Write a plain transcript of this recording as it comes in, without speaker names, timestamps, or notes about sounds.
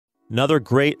Another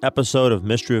great episode of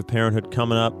Mystery of Parenthood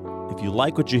coming up. If you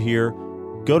like what you hear,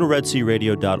 go to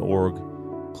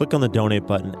redsearadio.org, click on the donate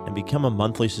button, and become a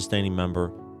monthly sustaining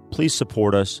member. Please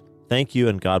support us. Thank you,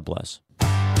 and God bless.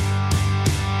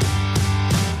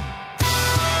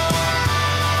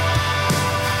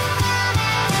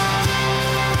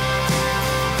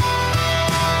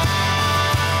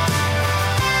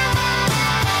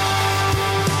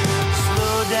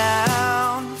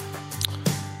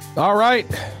 All right.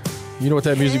 You know what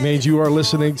that music means. You are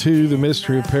listening to The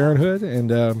Mystery of Parenthood.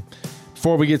 And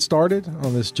before we get started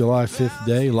on this July 5th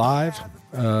day live,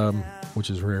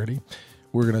 which is rarity,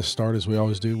 we're going to start, as we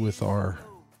always do, with our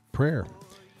prayer.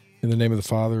 In the name of the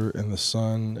Father, and the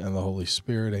Son, and the Holy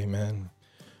Spirit, amen.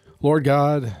 Lord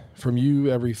God, from you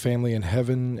every family in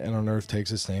heaven and on earth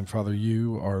takes its name. Father,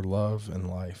 you are love and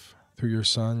life. Through your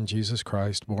Son, Jesus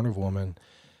Christ, born of woman,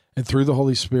 and through the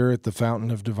Holy Spirit, the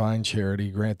fountain of divine charity,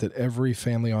 grant that every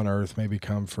family on earth may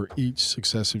become for each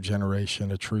successive generation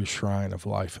a true shrine of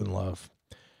life and love.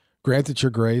 Grant that your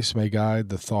grace may guide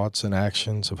the thoughts and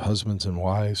actions of husbands and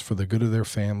wives for the good of their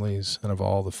families and of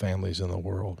all the families in the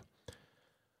world.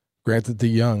 Grant that the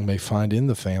young may find in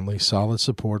the family solid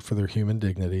support for their human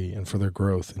dignity and for their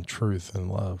growth in truth and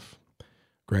love.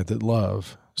 Grant that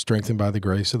love, strengthened by the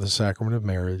grace of the sacrament of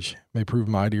marriage, may prove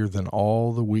mightier than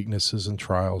all the weaknesses and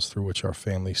trials through which our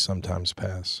families sometimes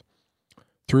pass.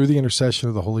 Through the intercession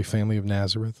of the Holy Family of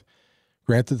Nazareth,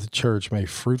 grant that the Church may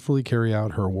fruitfully carry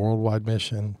out her worldwide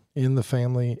mission in the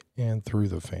family and through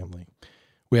the family.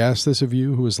 We ask this of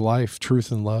you, who is life,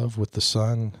 truth, and love, with the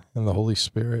Son and the Holy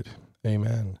Spirit.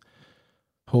 Amen.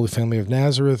 Holy Family of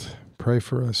Nazareth, pray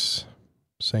for us.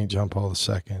 St. John Paul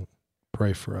II,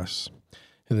 pray for us.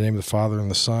 In the name of the Father,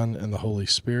 and the Son, and the Holy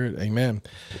Spirit. Amen.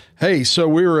 Hey, so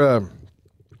we're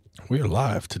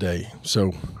live today.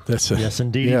 So that's yes,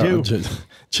 indeed,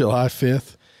 July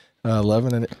 5th,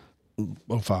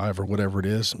 11:05 or whatever it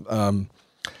is. And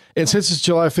since it's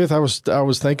July 5th, I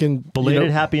was thinking,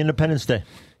 belated Happy Independence Day.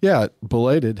 Yeah,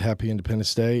 belated Happy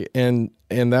Independence Day, and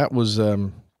that was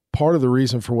part of the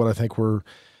reason for what I think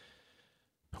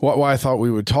why I thought we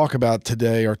would talk about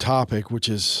today, our topic, which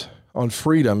is on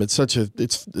freedom. It's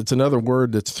it's another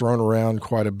word that's thrown around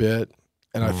quite a bit,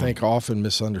 and I think often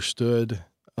misunderstood.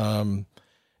 And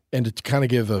to kind of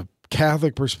give a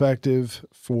Catholic perspective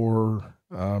for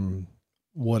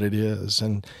what it is,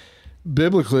 and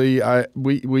biblically, I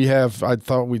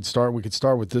thought we could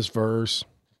start with this verse,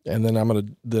 and then I'm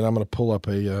gonna pull up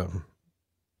a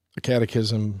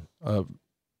catechism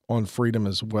on freedom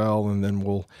as well, and then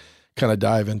we'll kind of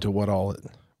dive into what all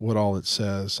it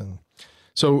says. And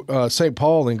so St.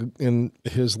 Paul, in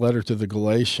his letter to the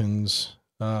Galatians,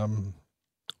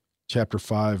 chapter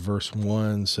 5, verse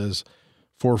 1, says,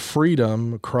 "For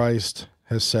freedom Christ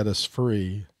has set us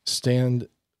free. Stand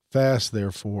fast,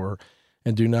 therefore,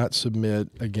 and do not submit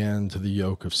again to the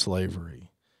yoke of slavery."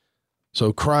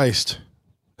 So Christ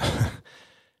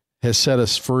has set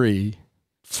us free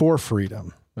for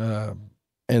freedom.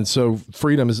 And so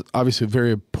freedom is obviously a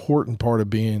very important part of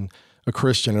being a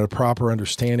Christian and a proper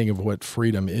understanding of what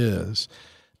freedom is.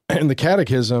 And the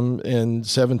Catechism in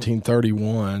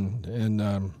 1731,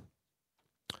 in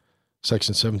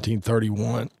section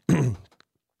 1731,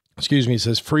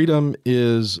 says, "Freedom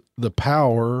is the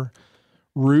power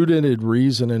rooted in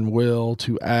reason and will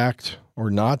to act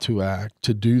or not to act,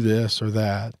 to do this or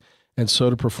that, and so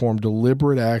to perform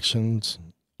deliberate actions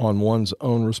on one's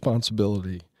own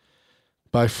responsibility.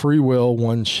 By free will,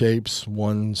 one shapes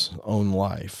one's own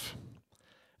life."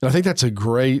 And I think that's a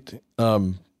great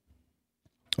thing.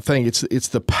 It's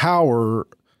the power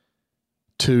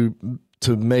to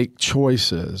make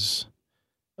choices,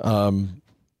 to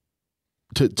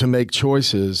make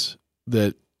choices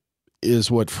that is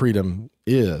what freedom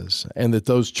is, and that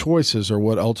those choices are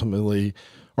what ultimately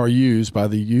are used by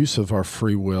the use of our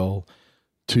free will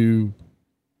to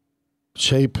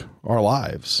shape our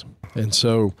lives. And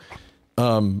so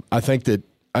I think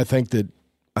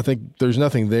there's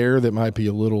nothing there that might be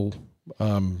a little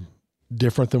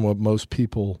different than what most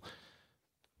people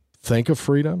think of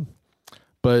freedom.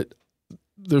 But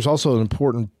there's also an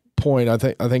important point. I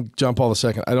think John Paul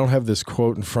II, I don't have this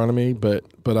quote in front of me, but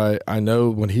I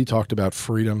know when he talked about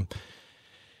freedom,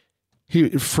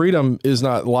 freedom is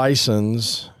not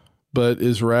license, but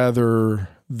is rather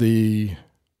the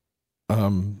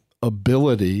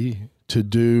ability to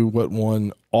do what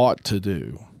one ought to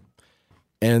do.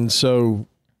 And so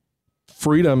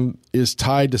freedom is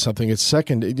tied to something. It's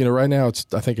second, right now it's,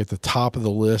 I think, at the top of the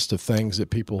list of things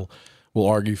that people will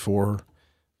argue for.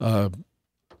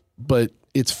 But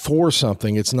it's for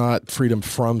something. It's not freedom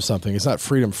from something. It's not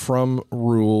freedom from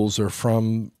rules or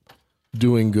from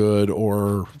doing good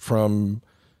or from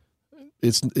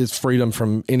it's freedom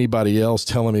from anybody else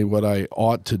telling me what I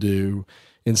ought to do.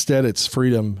 Instead, it's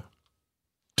freedom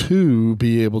to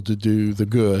be able to do the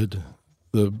good,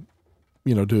 to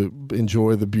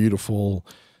enjoy the beautiful,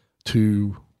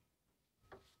 to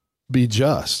be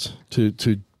just,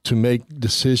 to make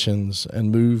decisions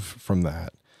and move from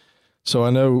that. So I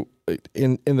know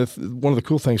one of the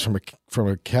cool things from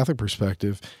a Catholic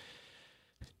perspective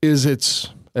is it's,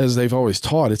 as they've always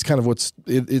taught, it's kind of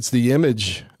it's the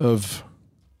image of,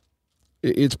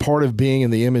 it's part of being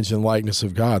in the image and likeness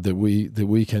of God that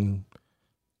we can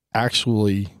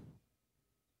actually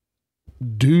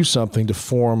do something to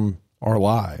form our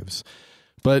lives.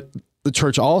 But the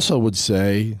church also would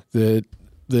say that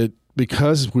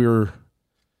because we're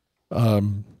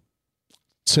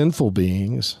sinful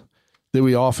beings, that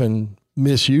we often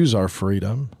misuse our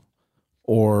freedom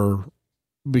or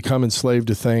become enslaved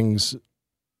to things,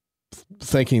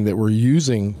 thinking that we're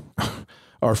using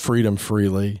our freedom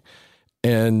freely.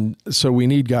 And so we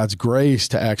need God's grace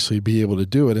to actually be able to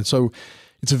do it. And so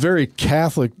it's a very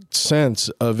Catholic sense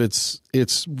of it's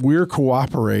we're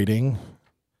cooperating.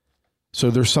 So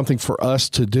there's something for us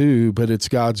to do, but it's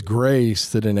God's grace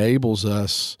that enables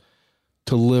us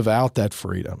to live out that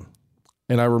freedom.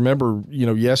 And I remember,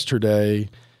 yesterday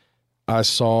I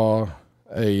saw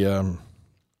a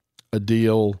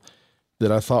deal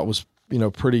that I thought was,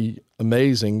 pretty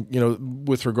amazing,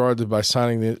 with regard to by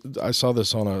signing I saw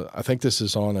this I think this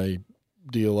is on a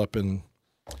deal up in,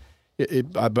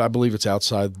 I believe it's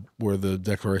outside where the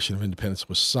Declaration of Independence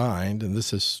was signed. And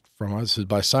this is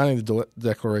by signing the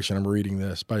Declaration, I'm reading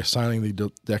this, by signing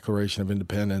the Declaration of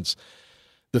Independence,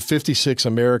 the 56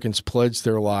 Americans pledged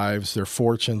their lives, their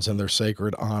fortunes, and their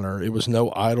sacred honor. It was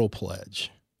no idle pledge,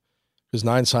 because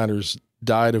 9 signers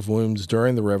died of wounds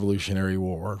during the Revolutionary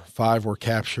War. 5 were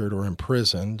captured or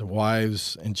imprisoned.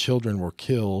 Wives and children were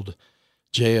killed,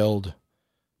 jailed,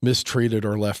 mistreated,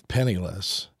 or left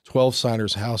penniless. 12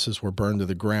 signers' houses were burned to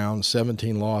the ground.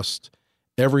 17 lost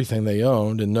everything they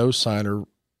owned, and no signer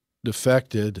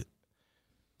defected.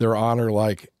 Their honor,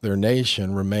 like their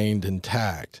nation, remained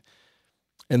intact.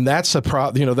 And that's a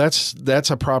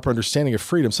proper understanding of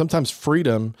freedom. Sometimes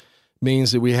freedom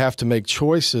means that we have to make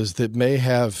choices that may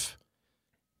have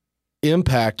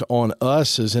impact on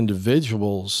us as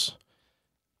individuals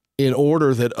in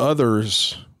order that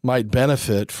others might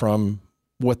benefit from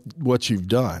what you've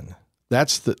done.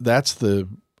 That's the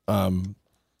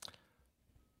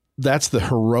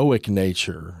heroic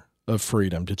nature of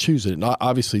freedom, to choose it. And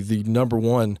obviously, the number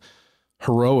one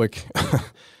heroic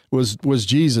was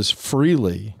Jesus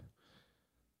freely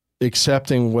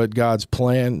accepting what God's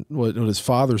plan, what his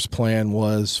Father's plan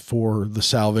was for the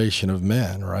salvation of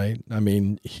men, right? I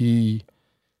mean, he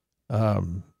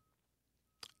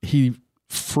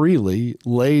freely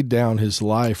laid down his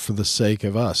life for the sake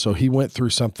of us. So he went through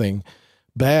something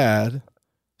bad,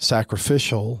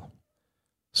 sacrificial,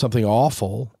 something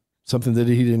awful, something that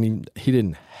he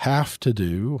didn't have to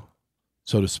do,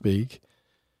 so to speak,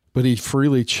 but he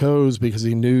freely chose because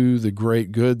he knew the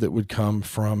great good that would come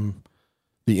from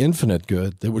the infinite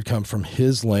good that would come from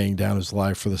his laying down his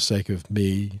life for the sake of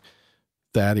me,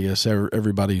 Thaddeus,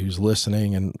 everybody who's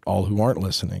listening and all who aren't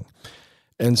listening.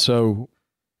 And so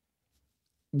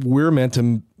we're meant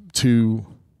to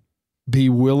be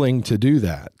willing to do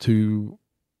that, to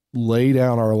lay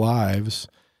down our lives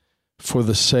for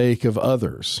the sake of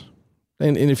others.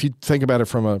 And if you think about it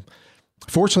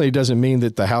fortunately, it doesn't mean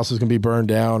that the house is going to be burned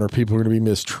down or people are going to be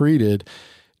mistreated.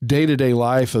 Day-to-day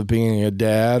life of being a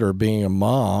dad or being a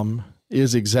mom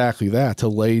is exactly that, to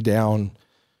lay down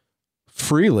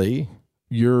freely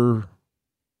the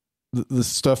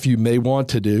stuff you may want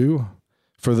to do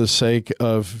for the sake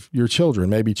of your children.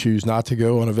 Maybe choose not to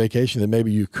go on a vacation that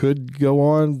maybe you could go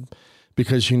on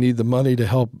because you need the money to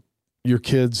help your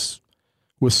kids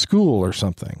with school or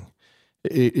something.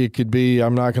 It could be,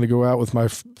 I'm not going to go out with my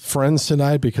friends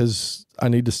tonight because I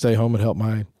need to stay home and help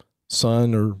my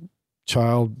son or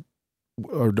child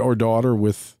or daughter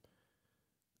with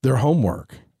their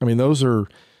homework. I mean, so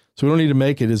we don't need to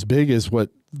make it as big as what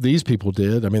these people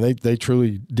did. I mean, they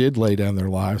truly did lay down their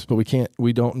lives, but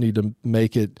we don't need to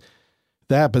make it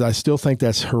that. But I still think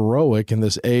that's heroic in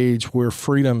this age where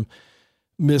freedom,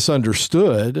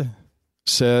 misunderstood,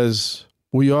 says,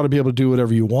 well, you ought to be able to do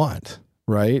whatever you want,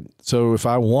 right? So if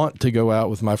I want to go out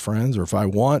with my friends, or if I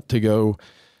want to go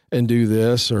and do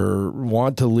this, or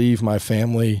want to leave my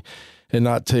family and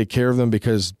not take care of them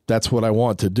because that's what I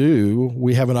want to do,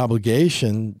 we have an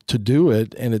obligation to do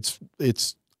it. And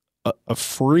it's a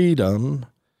freedom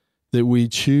that we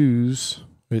choose.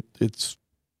 It's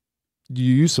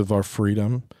use of our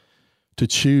freedom to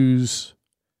choose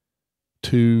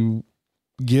to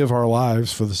give our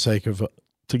lives for the sake of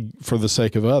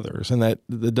others. And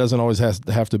that doesn't always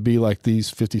have to be like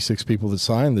these 56 people that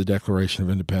signed the Declaration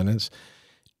of Independence.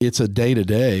 It's a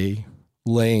day-to-day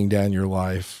laying down your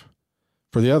life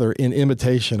for the other in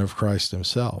imitation of Christ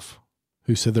himself,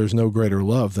 who said there's no greater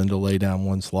love than to lay down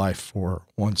one's life for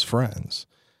one's friends.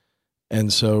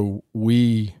 And so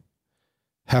we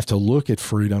have to look at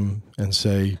freedom and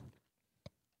say,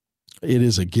 it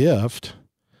is a gift,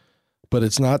 but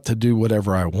it's not to do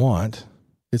whatever I want.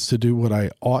 It's to do what I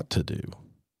ought to do.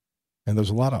 And there's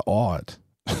a lot of ought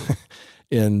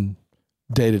in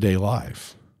day-to-day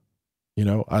life. You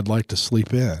know, I'd like to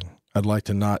sleep in. I'd like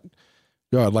to not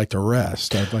go. I'd like to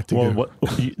rest. I'd like to go.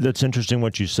 That's interesting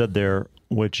what you said there,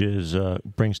 which is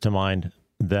brings to mind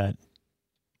that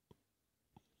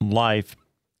life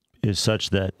is such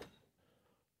that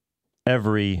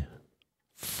every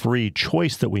free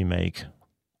choice that we make,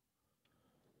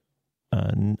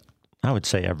 I would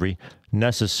say every,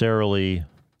 necessarily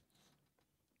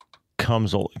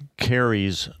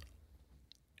carries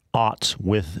oughts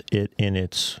with it in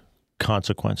its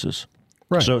consequences.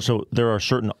 Right. So there are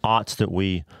certain oughts that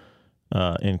we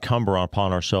encumber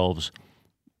upon ourselves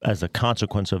as a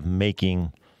consequence of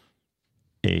making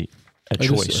a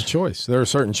choice. A choice. There are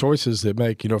certain choices that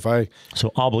make,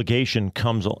 So obligation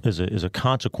is a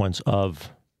consequence of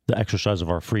the exercise of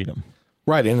our freedom.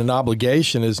 Right. And an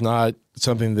obligation is not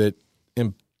something that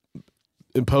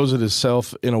imposes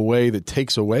itself in a way that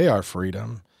takes away our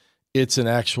freedom. It's an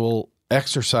actual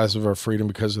exercise of our freedom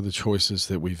because of the choices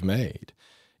that we've made.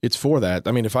 It's for that.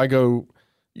 I mean, if I go,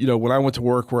 when I went to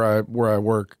work where I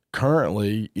work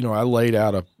currently, I laid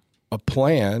out a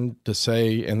plan to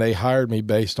say, and they hired me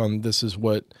based on this is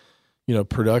what,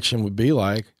 production would be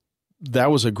like.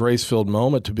 That was a grace-filled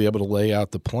moment to be able to lay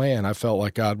out the plan. I felt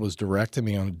like God was directing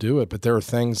me on to do it. But there are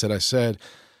things that I said,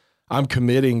 I'm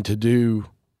committing to do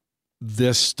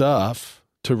this stuff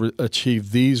to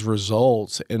achieve these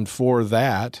results. And for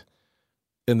that,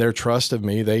 in their trust of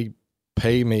me, they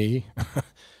pay me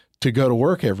to go to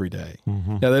work every day.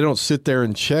 Mm-hmm. Now, they don't sit there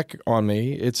and check on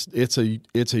me. It's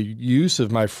a use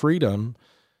of my freedom,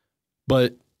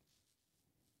 but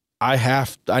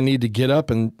I need to get up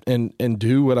and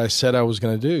do what I said I was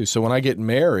going to do. So when I get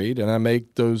married and I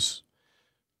make those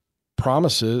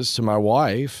promises to my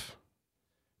wife,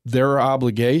 there are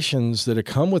obligations that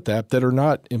come with that are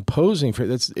not imposing for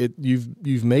it.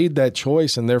 You've made that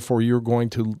choice, and therefore you're going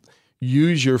to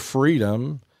use your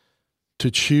freedom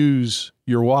to choose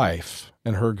your wife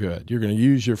and her good. You're going to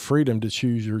use your freedom to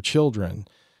choose your children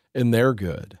and their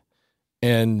good.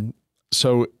 And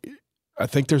so I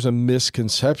think there's a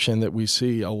misconception that we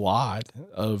see a lot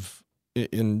of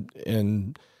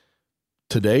in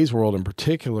today's world in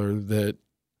particular, that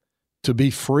to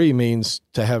be free means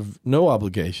to have no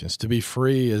obligations. To be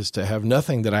free is to have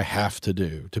nothing that I have to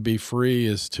do. To be free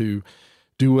is to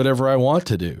do whatever I want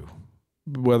to do,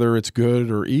 whether it's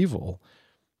good or evil.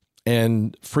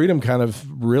 And freedom kind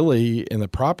of really, in the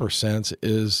proper sense,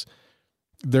 is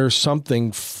there's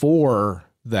something for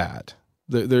that.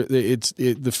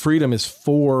 The freedom is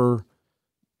for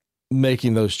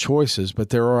making those choices, but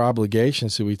there are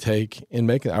obligations that we take in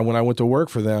making. When I went to work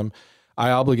for them, I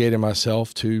obligated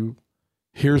myself to,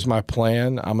 here's my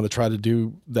plan. I'm going to try to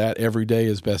do that every day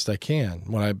as best I can.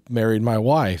 When I married my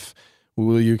wife,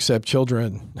 will you accept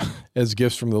children as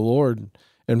gifts from the Lord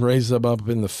and raise them up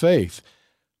in the faith?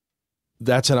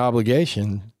 That's an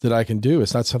obligation that I can do.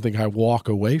 It's not something I walk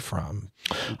away from.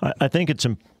 I think it's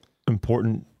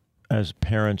important as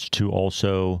parents to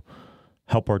also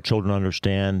help our children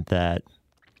understand that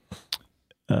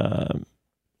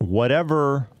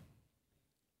whatever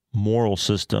moral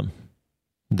system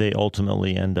they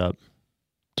ultimately end up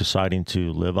deciding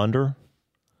to live under,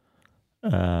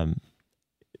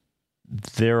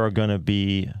 there are going to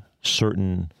be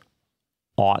certain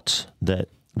oughts that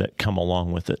come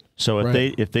along with it. So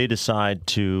if they decide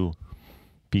to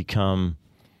become,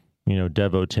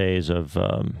 devotees of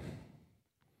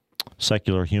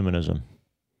secular humanism,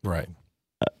 right?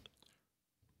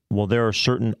 Well, there are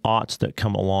certain oughts that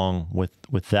come along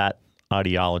with that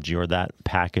ideology or that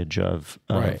package of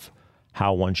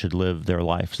how one should live their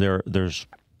life. There's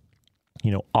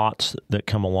oughts that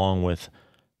come along with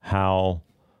how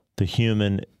the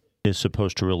human is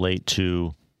supposed to relate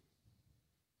to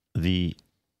the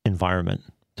environment,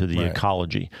 to the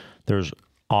ecology. There's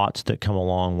oughts that come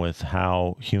along with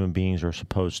how human beings are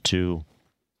supposed to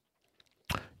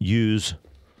use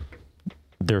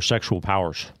their sexual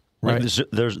powers. Right. Like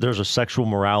there's a sexual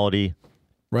morality,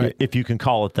 right, if you can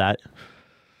call it that.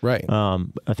 Right.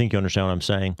 I think you understand what I'm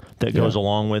saying. That goes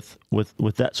along with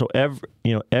that. So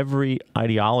every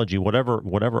ideology,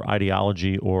 whatever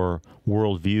ideology or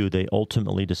worldview they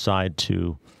ultimately decide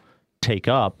to take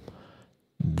up,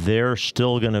 they're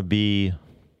going to be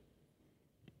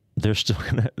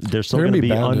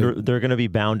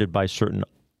bounded by certain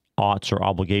oughts or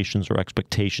obligations or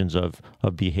expectations of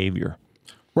behavior.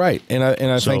 Right, and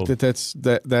I think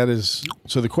that is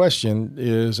so. The question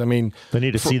is, I mean, they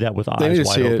need to see that with eyes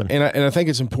wide open, and I think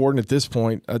it's important at this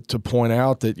point to point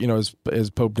out that, you know, as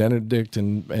Pope Benedict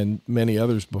and many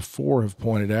others before have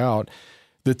pointed out,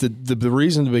 that the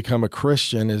reason to become a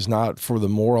Christian is not for the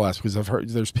moral aspect. Because I've heard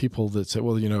there's people that say,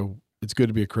 well, you know, it's good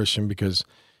to be a Christian because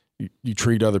you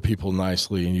treat other people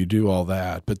nicely and you do all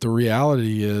that. But the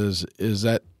reality is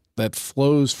that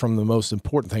flows from the most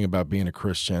important thing about being a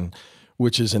Christian,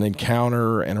 which is an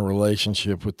encounter and a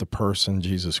relationship with the person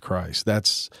Jesus Christ.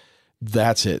 That's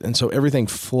it. And so everything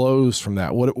flows from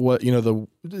that. What you know,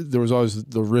 there was always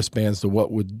the wristbands to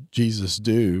what would Jesus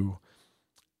do,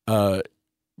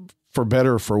 for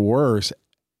better or for worse.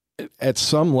 At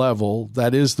some level,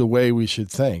 that is the way we should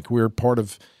think. We're part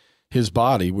of his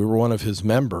body. We were one of his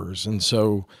members. And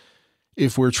so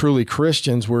if we're truly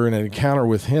Christians, we're in an encounter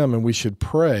with him, and we should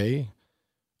pray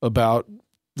about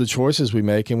the choices we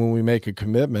make. And when we make a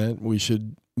commitment, we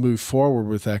should move forward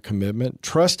with that commitment,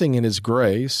 trusting in his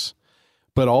grace,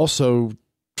 but also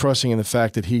trusting in the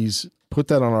fact that he's put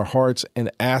that on our hearts and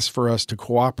asked for us to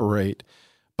cooperate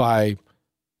by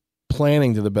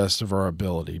planning to the best of our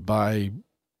ability, by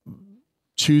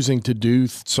choosing to do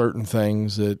certain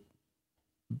things that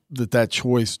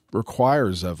choice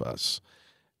requires of us,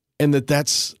 and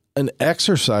that's an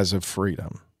exercise of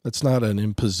freedom. That's not an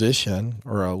imposition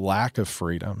or a lack of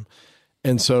freedom.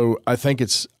 And so I think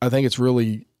it's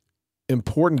really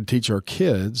important to teach our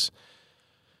kids.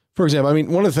 For example, I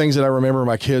mean, one of the things that I remember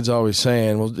my kids always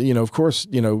saying, well, you know, of course,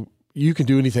 you know, you can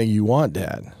do anything you want,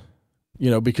 Dad, you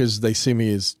know, because they see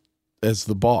me as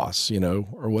the boss, you know,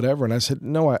 or whatever. And I said,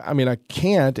 no, I mean, I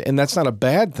can't. And that's not a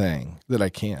bad thing that I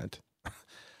can't.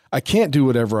 I can't do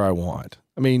whatever I want.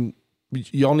 I mean,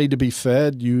 y'all need to be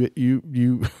fed. You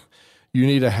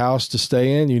need a house to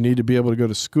stay in. You need to be able to go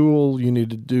to school. You need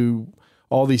to do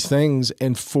all these things.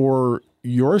 And for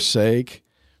your sake,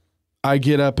 I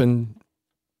get up and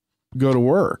go to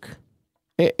work,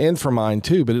 and for mine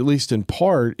too. But at least in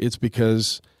part, it's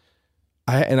because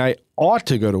I ought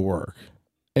to go to work.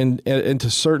 And to a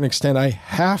certain extent, I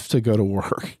have to go to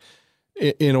work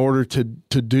in order to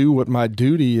do what my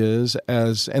duty is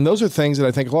and those are things that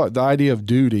I think a lot, the idea of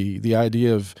duty, the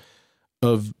idea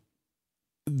of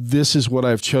this is what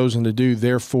I've chosen to do,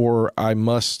 therefore I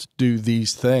must do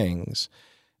these things,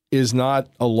 is not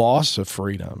a loss of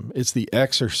freedom. It's the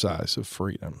exercise of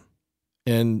freedom.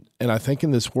 And I think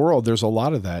in this world, there's a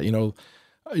lot of that. You know,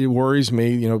 it worries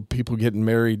me, you know, people getting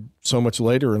married so much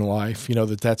later in life, you know,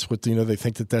 that's what, you know, they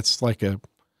think that's like I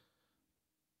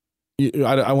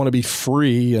want to be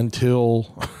free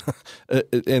until,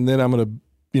 and then I'm going to,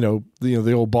 you know,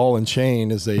 the old ball and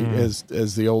chain as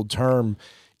the old term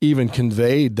even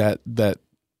conveyed that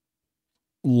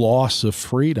loss of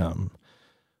freedom,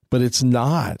 but it's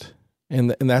not.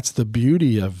 And that's the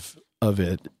beauty of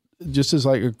it. Just as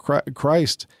like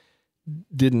Christ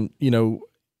didn't, you know,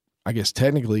 I guess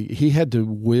technically he had to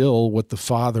will what the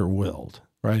Father willed,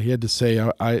 right? He had to say,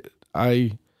 I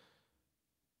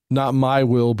not my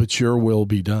will, but your will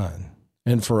be done.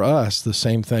 And for us, the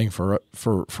same thing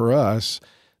for us,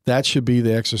 that should be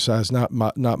the exercise, not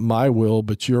my will,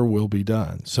 but your will be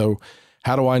done. So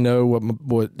how do I know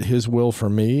what his will for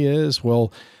me is?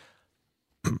 Well,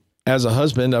 as a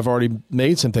husband, I've already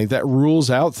made some things that rules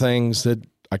out things that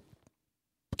I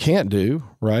can't do,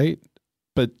 right?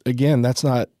 But again, that's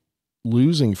not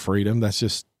losing freedom. That's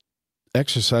just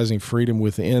exercising freedom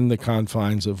within the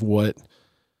confines of what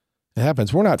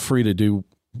happens. We're not free to do,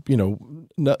 you know,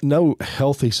 no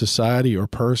healthy society or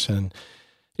person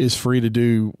is free to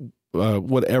do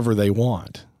whatever they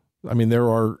want. I mean, there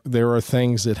are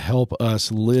things that help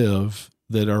us live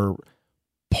that are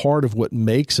part of what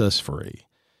makes us free.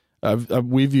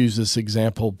 We've used this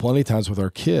example plenty of times with our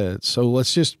kids. So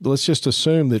let's just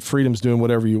assume that freedom's doing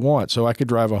whatever you want. So I could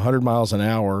drive 100 miles an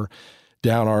hour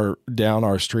down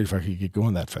our street, if I could get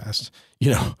going that fast,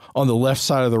 you know, on the left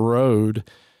side of the road.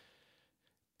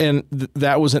 And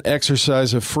that was an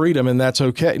exercise of freedom, and that's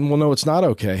okay. And well, no, it's not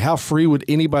okay. How free would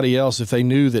anybody else, if they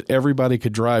knew that everybody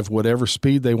could drive whatever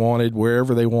speed they wanted,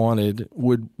 wherever they wanted,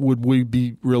 would we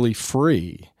be really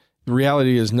free? The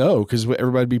reality is no, because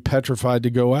everybody would be petrified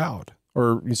to go out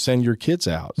or send your kids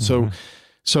out. Mm-hmm.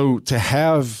 So to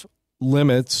have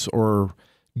limits or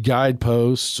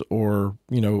guideposts, or,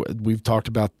 we've talked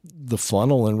about the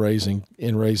funnel in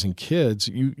raising kids.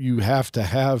 You have to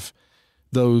have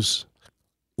those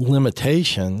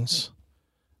limitations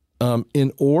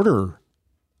in order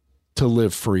to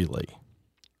live freely,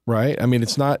 right? I mean,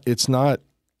 it's not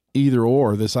either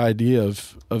or. This idea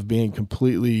of being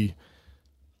completely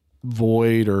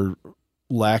void or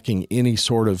lacking any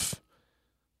sort of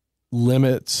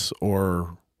limits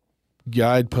or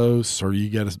guideposts, or you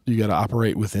got to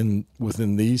operate within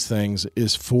these things,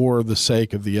 is for the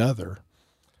sake of the other.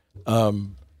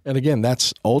 And again,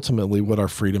 that's ultimately what our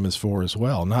freedom is for as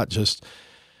well. Not just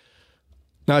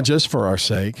for our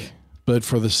sake, but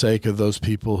for the sake of those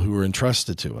people who are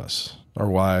entrusted to us, our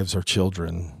wives, our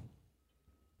children,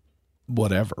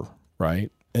 whatever,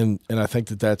 right? And I think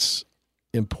that's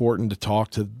important to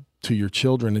talk to your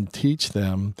children and teach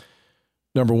them,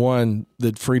 number one,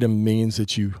 that freedom means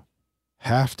that you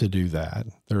have to do that.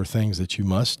 There are things that you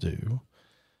must do.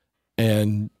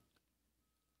 And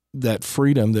that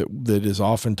freedom that is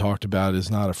often talked about is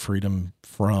not a freedom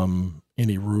from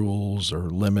any rules or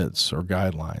limits or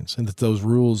guidelines, and that those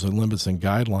rules and limits and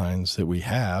guidelines that we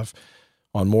have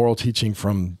on moral teaching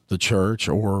from the church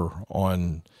or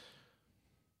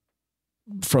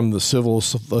from the civil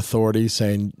authority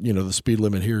saying, the speed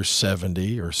limit here is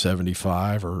 70 or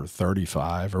 75 or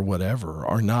 35 or whatever,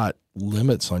 are not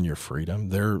limits on your freedom.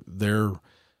 They're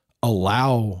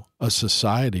allow a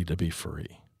society to be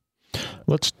free.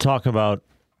 Let's talk about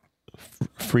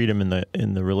freedom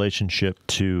in the relationship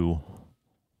to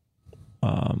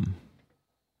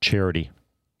charity.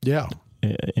 Yeah.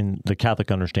 In the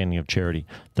Catholic understanding of charity,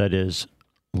 that is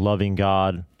loving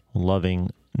God,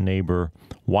 loving neighbor.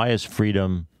 Why is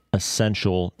freedom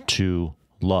essential to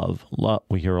love?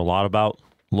 We hear a lot about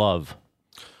love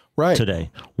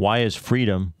today. Why is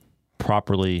freedom,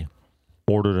 properly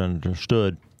ordered and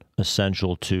understood,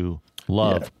 essential to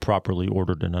love, properly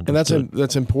ordered and understood? And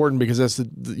that's important, because that's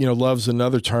love's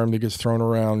another term that gets thrown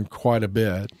around quite a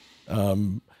bit.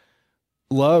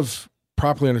 Love,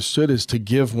 properly understood, is to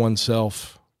give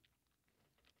oneself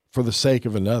for the sake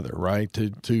of another, right?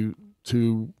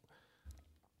 To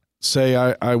say,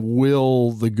 I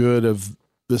will the good of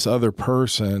this other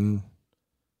person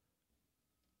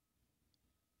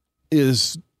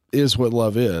is what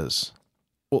love is.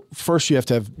 Well, first you have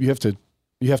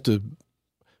to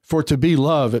for it to be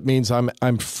love, it means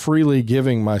I'm freely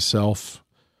giving myself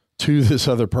to this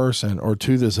other person or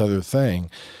to this other thing.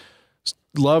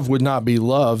 Love would not be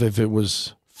love if it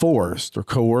was forced or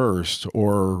coerced,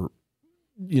 or,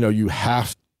 you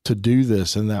have to do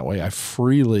this in that way. I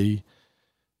freely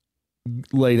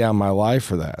lay down my life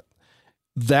for that.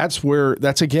 That's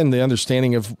again, the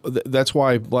understanding of, that's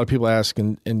why a lot of people ask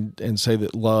and say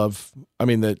that love,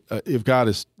 that if God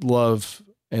is love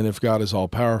and if God is all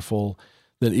powerful,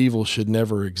 then evil should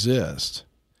never exist.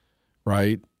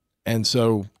 Right. And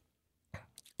so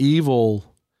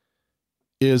evil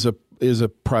is a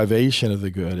privation of the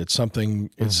good. It's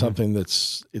something, something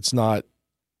it's not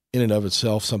in and of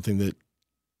itself something that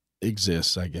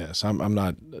exists, I guess. I'm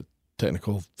not a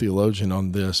technical theologian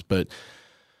on this, but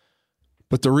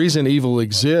the reason evil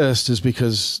exists is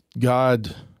because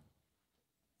God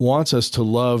wants us to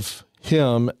love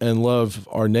him and love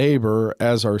our neighbor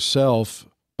as ourself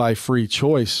by free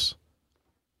choice,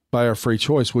 by our free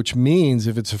choice, which means,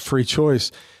 if it's a free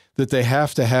choice, that they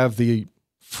have to have the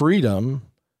freedom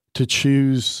to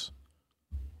choose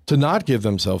to not give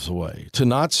themselves away, to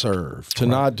not serve, to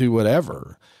not do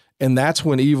whatever. And that's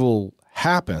when evil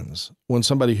happens, when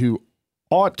somebody who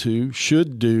ought to,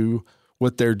 should do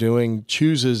what they're doing,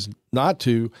 chooses not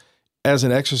to, as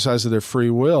an exercise of their free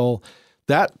will.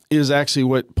 That is actually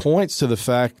what points to the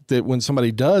fact that when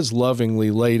somebody does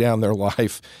lovingly lay down their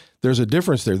life, there's a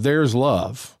difference there. There's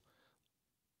love.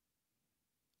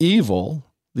 Evil,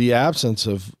 the absence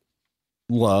of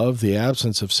love, the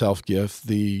absence of self-gift,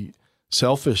 the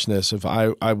selfishness of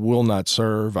I will not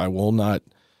serve, I will not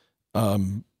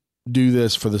do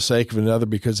this for the sake of another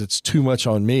because it's too much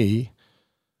on me.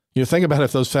 Think about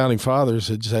if those founding fathers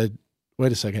had said,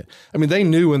 wait a second. They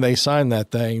knew when they signed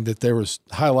that thing that there was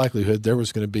high likelihood there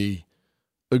was going to be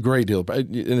a great deal.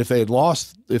 And if they had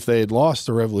lost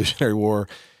the Revolutionary War,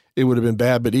 it would have been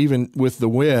bad. But even with the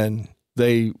win,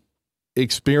 they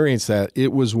experienced that.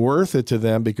 It was worth it to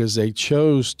them because they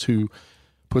chose to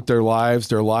put their lives,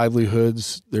 their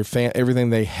livelihoods, everything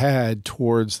they had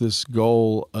towards this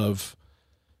goal of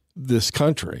this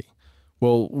country.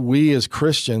 Well, we as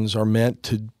Christians are meant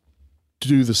to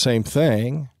do the same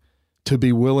thing, to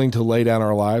be willing to lay down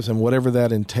our lives, and whatever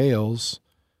that entails,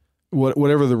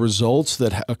 whatever the results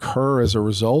that occur as a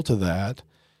result of that,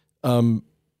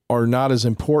 are not as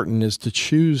important as to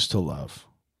choose to love.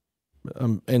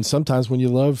 And sometimes when you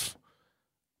love,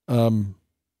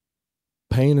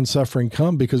 pain and suffering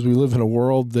come because we live in a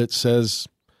world that says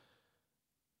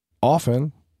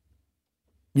often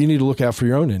you need to look out for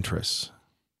your own interests.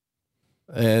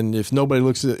 And if you're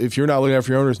not looking out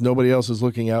for your own interests, nobody else is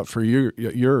looking out for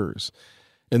yours.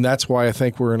 And that's why I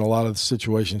think we're in a lot of the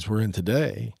situations we're in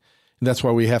today. And that's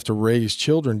why we have to raise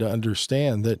children to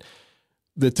understand that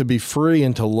to be free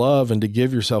and to love and to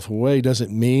give yourself away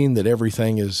doesn't mean that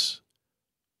everything is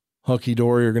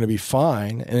hunky-dory or going to be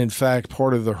fine. And in fact,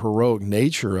 part of the heroic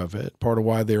nature of it, part of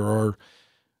why there are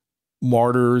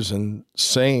martyrs and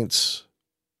saints,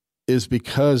 is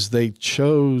because they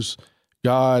chose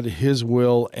God, his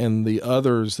will, and the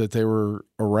others that they were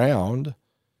around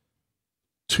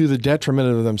to the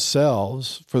detriment of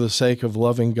themselves for the sake of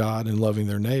loving God and loving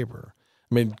their neighbor.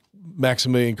 I mean,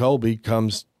 Maximilian Kolbe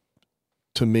comes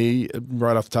to me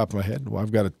right off the top of my head. Well,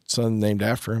 I've got a son named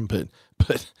after him, but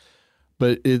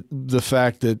the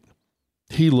fact that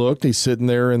he's sitting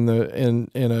there in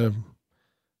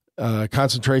a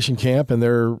concentration camp, and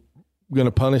they're going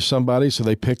to punish somebody, so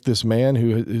they pick this man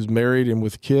who is married and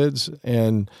with kids.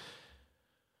 And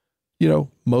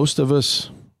most of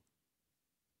us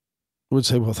would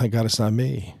say, well, thank God it's not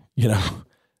me, yet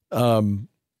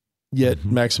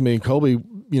Maximilian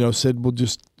Kolbe, said, well,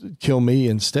 just kill me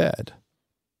instead,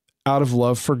 out of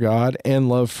love for God and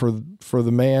love for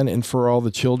the man and for all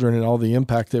the children and all the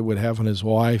impact it would have on his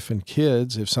wife and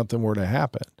kids if something were to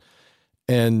happen.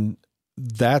 And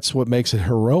that's what makes it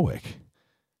heroic,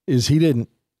 is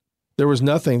there was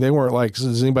nothing. They weren't like,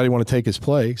 does anybody want to take his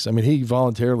place? I mean, he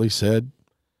voluntarily said,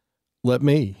 let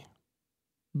me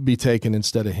be taken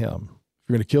instead of him. If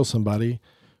you're going to kill somebody,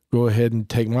 go ahead and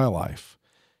take my life.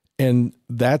 And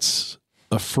that's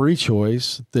a free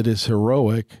choice that is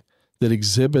heroic, that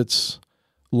exhibits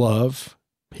love.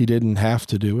 He didn't have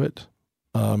to do it.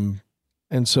 And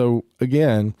so,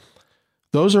 again,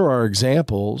 those are our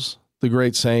examples, the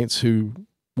great saints who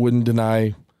wouldn't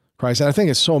deny Christ. And I think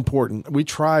it's so important. We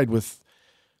tried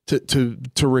to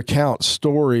recount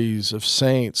stories of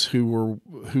saints who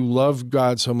loved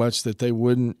God so much that they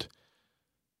wouldn't,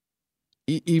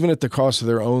 even at the cost of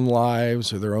their own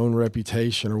lives or their own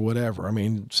reputation or whatever. I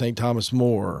mean, St. Thomas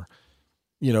More,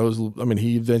 he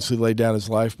eventually laid down his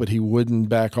life, but he wouldn't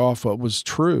back off what was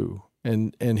true.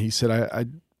 And he said, I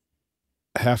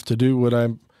have to do what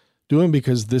I'm doing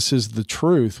because this is the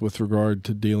truth with regard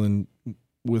to dealing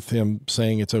with him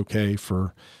saying it's okay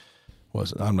for, I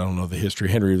don't know the history,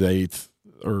 Henry VIII,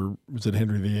 or was it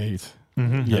Henry VIII?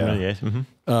 Mm-hmm. Yeah. Henry VIII.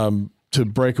 Mm-hmm. To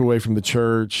break away from the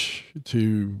church,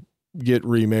 to get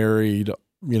remarried,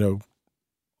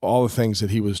 all the things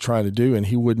that he was trying to do, and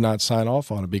he would not sign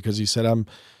off on it because he said, I'm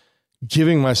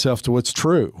giving myself to what's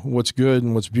true, what's good,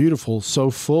 and what's beautiful so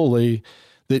fully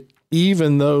that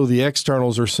even though the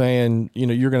externals are saying,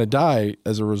 you're going to die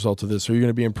as a result of this, or you're going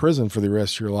to be in prison for the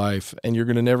rest of your life, and you're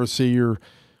going to never see your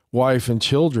wife and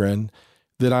children,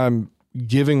 that I'm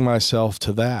giving myself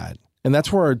to that. And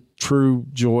that's where our true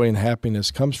joy and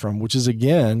happiness comes from, which is,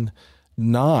 again,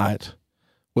 not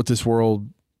what this world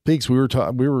speaks.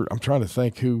 I'm trying to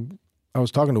think who, I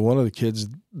was talking to one of the kids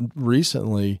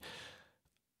recently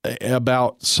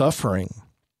about suffering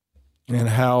and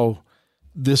how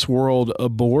this world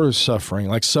abhors suffering.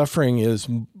 Like, suffering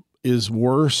is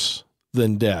worse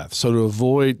than death. So to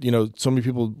avoid, so many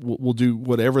people will do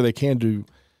whatever they can to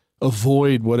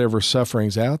avoid whatever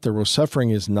suffering's out there. Well, suffering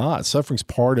is not. Suffering's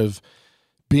part of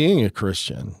being a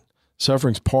Christian.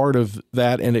 Suffering's part of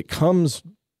that, and it comes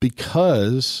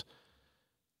because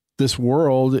this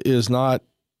world is not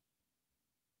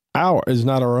our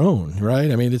own,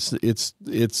 right? I mean,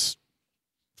 it's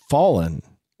fallen,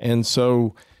 and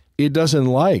so it doesn't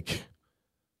like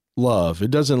love. It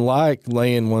doesn't like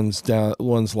laying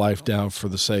one's life down for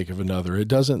the sake of another. It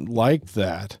doesn't like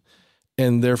that,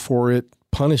 and therefore it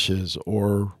punishes,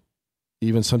 or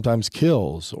even sometimes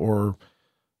kills, or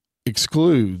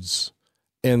excludes.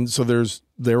 And so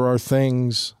there are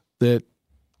things that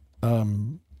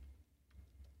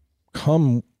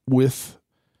come with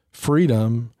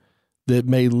freedom that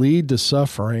may lead to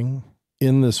suffering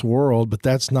in this world, but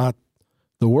that's not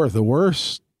the worst. The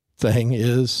worst thing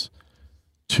is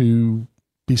to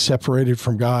be separated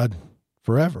from God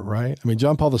forever, right? I mean,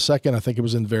 John Paul II, I think it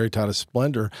was in Veritatis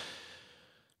Splendor,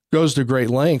 goes to great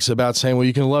lengths about saying, well,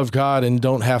 you can love God and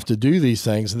don't have to do these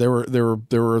things. There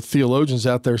were theologians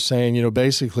out there saying,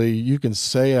 basically you can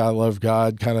say I love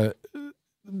God kind of,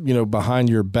 behind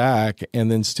your back and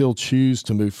then still choose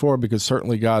to move forward, because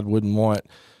certainly God wouldn't want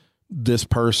this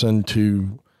person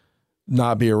to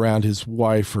not be around his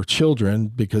wife or children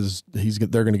because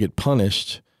they're going to get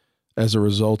punished as a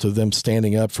result of them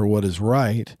standing up for what is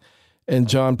right. And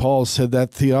John Paul said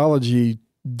that theology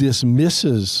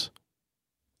dismisses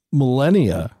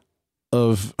millennia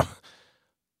of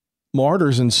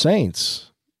martyrs and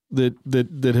saints that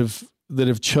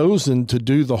have chosen to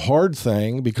do the hard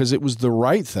thing because it was the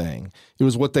right thing. It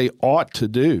was what they ought to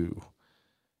do.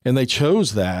 And they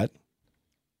chose that.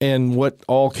 And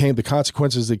the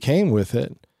consequences that came with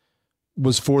it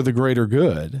was for the greater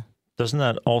good. Doesn't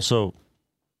that also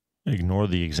ignore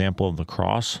the example of the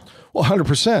cross? Well,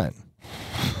 100%.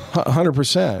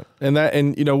 100%.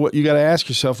 And you know what, you got to ask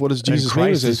yourself, what does Jesus mean?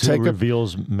 Christ is who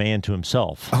reveals man to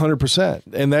himself. 100%.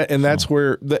 And that's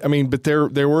where, but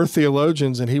there were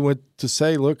theologians, and he went to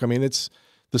say, look, I mean, it's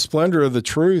the splendor of the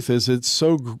truth is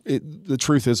the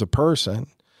truth is a person,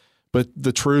 but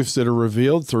the truths that are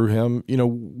revealed through him, you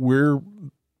know,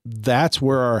 that's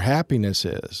where our happiness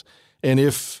is. And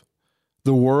if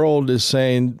the world is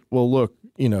saying, well, look,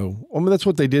 you know, I mean, that's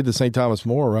what they did to St. Thomas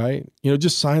More, right? You know,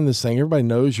 just sign this thing. Everybody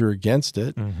knows you're against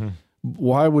it. Mm-hmm.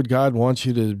 Why would God want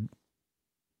you to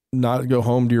not go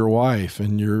home to your wife,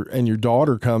 and your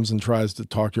daughter comes and tries to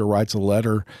talk to you, writes a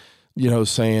letter, you know,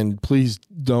 saying, please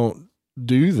don't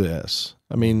do this.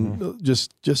 I mean,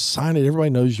 just sign it. Everybody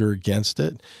knows you're against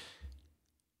it.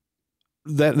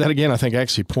 That again, I think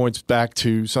actually points back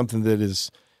to something that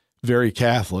is very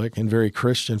Catholic and very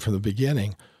Christian from the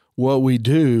beginning. What we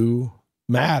do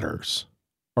matters.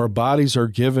 Our bodies are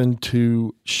given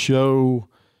to show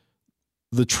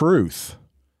the truth.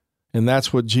 And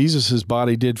that's what Jesus'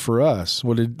 body did for us.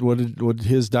 What did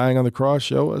his dying on the cross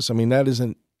show us? I mean, that is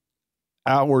an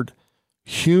outward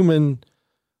human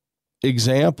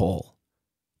example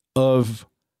of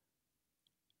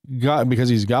God, because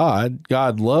he's God.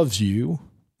 God loves you,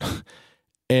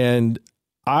 and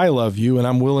I love you, and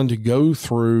I'm willing to go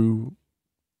through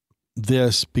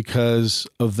this because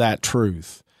of that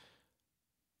truth.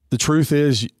 The truth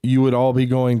is, you would all be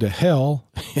going to hell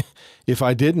if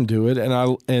I didn't do it,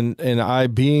 and I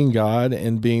being God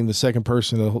and being the second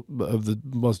person of the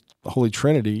most Holy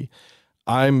Trinity,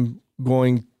 I'm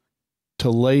going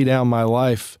to lay down my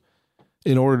life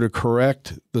in order to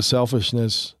correct the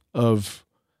selfishness of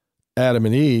Adam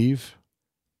and Eve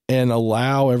and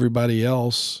allow everybody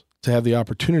else to have the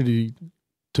opportunity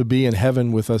to be in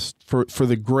heaven with us for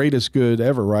the greatest good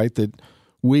ever, right? That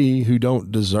we who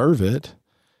don't deserve it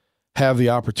have the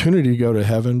opportunity to go to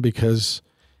heaven because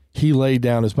he laid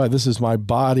down his body. This is my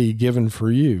body given for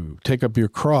you. Take up your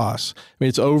cross. I mean,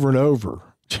 it's over and over.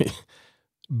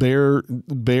 Bear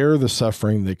the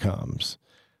suffering that comes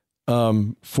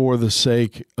for the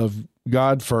sake of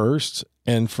God first,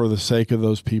 and for the sake of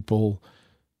those people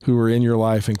who are in your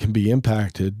life and can be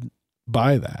impacted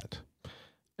by that.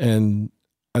 And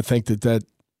I think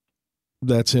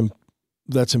that's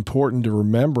important to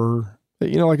remember.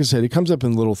 You know, like I said, it comes up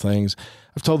in little things.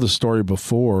 I've told this story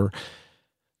before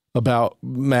about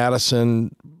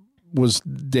Madison was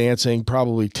dancing,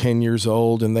 probably 10 years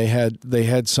old, and they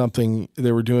had something.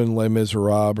 They were doing Les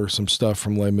Miserables or some stuff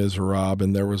from Les Miserables,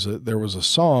 and there was a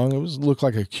song. It looked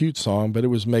like a cute song, but it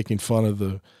was making fun of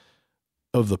the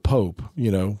Pope,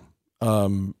 you know,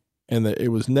 and it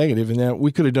was negative. And now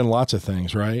we could have done lots of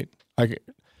things, right?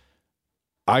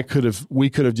 We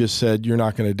could have just said, you're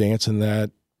not going to dance in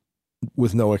that,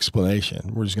 with no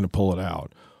explanation. We're just going to pull it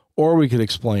out. Or we could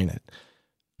explain it.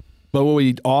 But what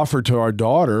we offered to our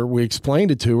daughter, we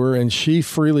explained it to her, and she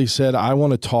freely said, I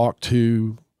want to talk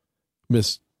to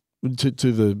to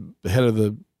the head of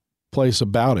the place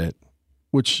about it,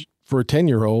 which for a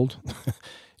 10-year-old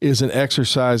is an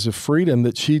exercise of freedom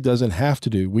that she doesn't have to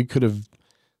do. We could have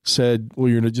said, well,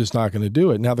 you're just not going to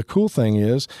do it. Now, the cool thing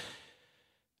is,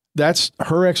 that's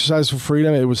her exercise of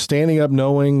freedom. It was standing up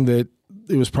knowing that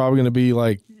it was probably going to be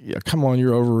like, yeah, come on,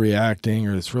 you're overreacting,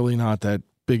 or it's really not that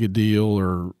big a deal,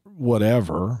 or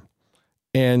whatever.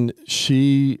 And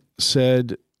she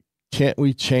said, can't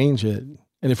we change it?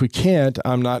 And if we can't,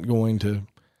 I'm not going to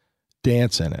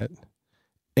dance in it.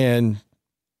 And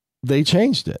they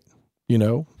changed it, you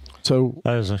know? So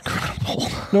that is incredible.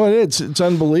 No, it's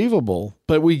unbelievable.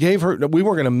 But we weren't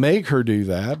going to make her do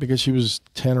that because she was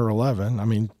 10 or 11. I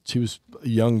mean, she was a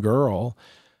young girl.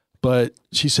 But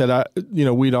she said,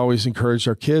 we'd always encouraged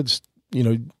our kids, you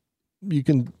know,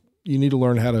 you need to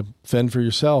learn how to fend for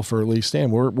yourself, or at least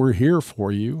stand. We're here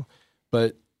for you,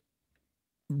 but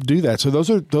do that. So those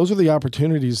are the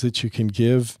opportunities that you can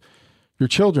give your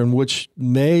children, which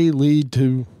may lead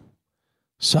to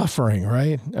suffering,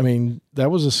 right? I mean,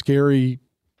 that was a scary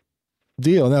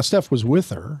deal. Now, Steph was with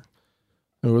her.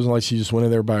 It wasn't like she just went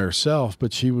in there by herself,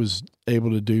 but she was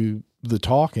able to do the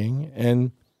talking,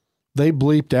 and they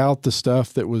bleeped out the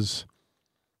stuff that was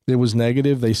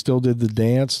negative. They still did the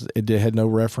dance. It had no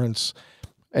reference.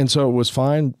 And so it was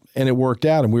fine, and it worked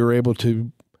out,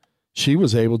 and she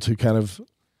was able to kind of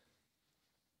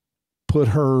put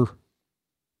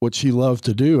what she loved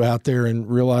to do out there and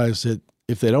realize that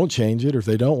if they don't change it or if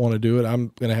they don't want to do it,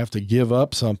 I'm going to have to give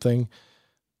up something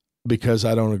because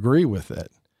I don't agree with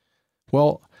it.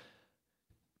 Well,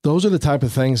 those are the type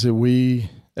of things that we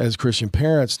as Christian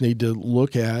parents need to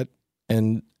look at,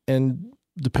 and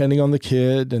depending on the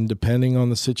kid and depending on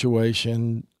the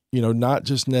situation, not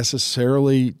just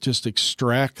necessarily just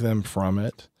extract them from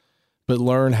it, but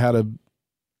learn how to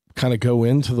kind of go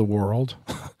into the world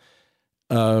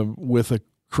with a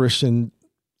Christian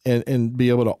and be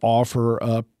able to offer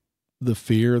up the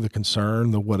fear, the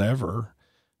concern, the whatever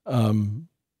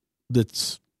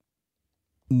that's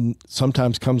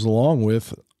sometimes comes along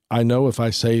with, I know if I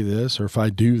say this or if I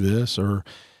do this or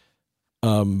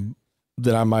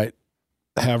that I might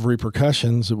have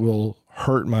repercussions that will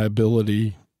hurt my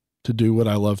ability to do what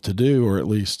I love to do, or at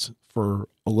least for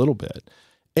a little bit,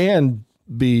 and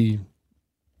be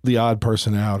the odd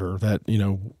person out, or that,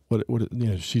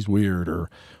 she's weird or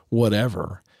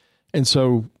whatever. And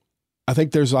so I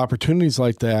think there's opportunities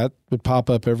like that pop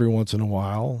up every once in a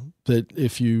while that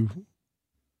if you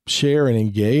share and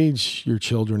engage your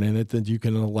children in it, then you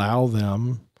can allow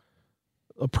them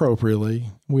appropriately.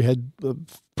 We had a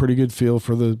pretty good feel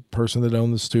for the person that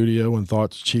owned the studio and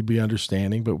thought she'd be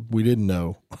understanding, but we didn't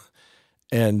know.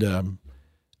 And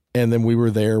then we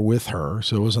were there with her.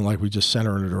 So it wasn't like we just sent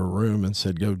her into her room and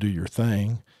said, go do your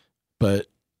thing. But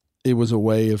it was a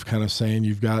way of kind of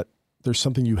saying, there's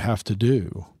something you have to do.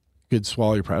 You could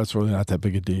swallow your pride. It's really not that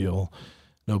big a deal.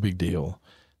 No big deal.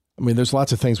 I mean, there's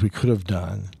lots of things we could have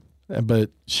done, but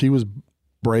she was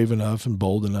brave enough and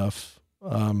bold enough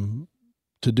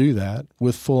to do that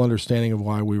with full understanding of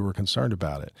why we were concerned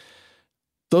about it.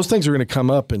 Those things are going to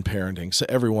come up in parenting, so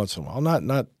every once in a while,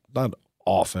 not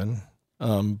often,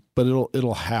 but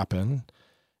it'll happen,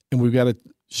 and we've got to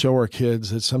show our kids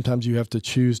that sometimes you have to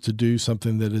choose to do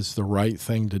something that is the right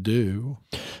thing to do.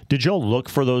 Did y'all look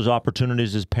for those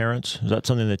opportunities as parents? Is that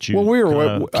something that you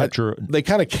they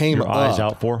kind of came your eyes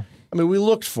out for? I mean, we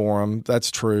looked for them,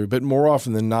 that's true, but more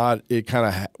often than not, it kind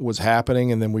of was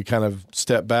happening, and then we kind of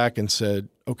stepped back and said,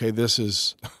 okay, this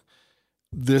is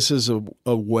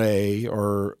a way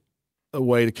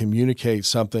to communicate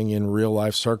something in real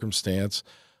life circumstance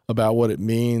about what it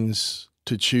means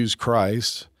to choose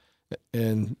Christ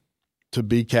and to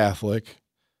be Catholic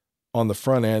on the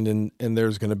front end. And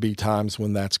there's going to be times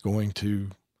when that's going to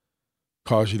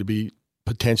cause you to be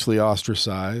potentially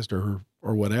ostracized or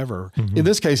whatever. Mm-hmm. In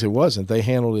this case, it wasn't. They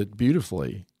handled it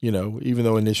beautifully, even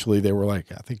though initially they were like,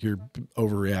 I think you're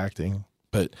overreacting.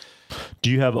 But do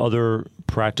you have other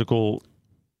practical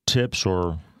tips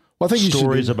or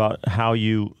stories about how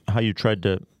you tried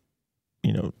to,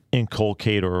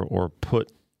 inculcate or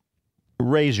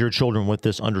raise your children with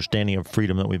this understanding of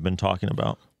freedom that we've been talking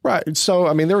about? Right. So,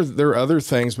 I mean, there are other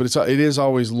things, but it is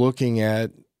always looking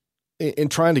at and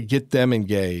trying to get them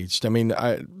engaged. I mean,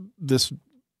 I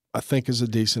think is a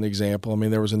decent example. I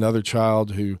mean, there was another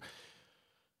child who,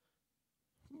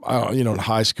 in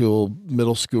high school,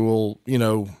 middle school,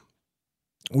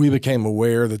 we became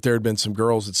aware that there had been some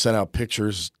girls that sent out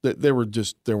pictures that they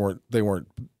weren't,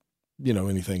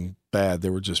 anything bad. They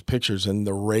were just pictures, and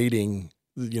the rating,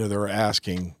 they were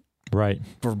asking right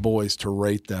for boys to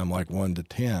rate them like 1 to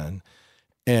 10.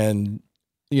 And,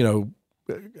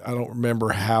 I don't remember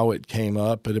how it came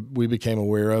up, but we became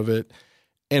aware of it.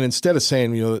 And instead of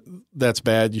saying, that's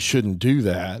bad, you shouldn't do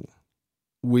that,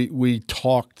 we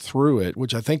talked through it,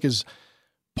 which I think is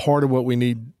part of what we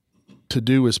need to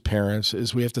do as parents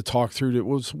is we have to talk through it.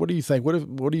 What do you think?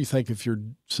 What do you think if your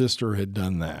sister had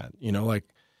done that?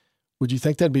 Would you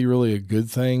think that'd be really a good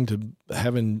thing to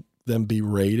having them be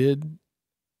rated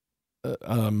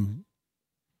in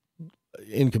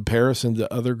comparison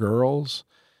to other girls?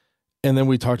 And then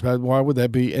we talked about why would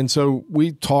that be? And so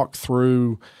we talked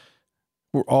through,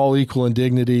 we're all equal in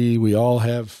dignity. We all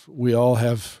have,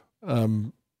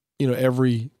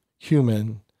 every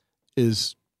human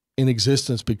is in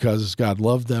existence because God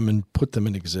loved them and put them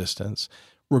in existence,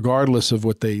 regardless of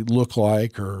what they look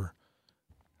like or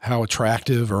how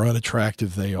attractive or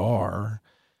unattractive they are.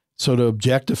 So to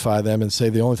objectify them and say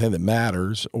the only thing that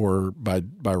matters, or by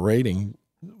rating,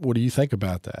 what do you think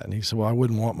about that? And he said, well, I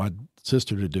wouldn't want my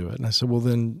sister to do it. And I said, well,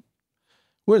 then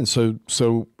wouldn't. So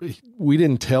we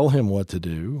didn't tell him what to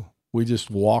do. We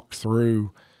just walked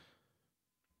through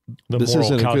this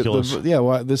moral calculus.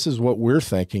 This is what we're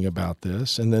thinking about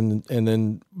this, and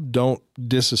then don't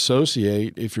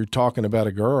disassociate. If you're talking about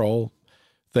a girl,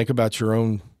 think about your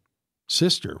own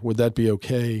sister. Would that be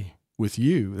okay with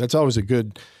you? That's always a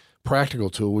good practical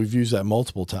tool. We've used that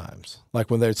multiple times. Like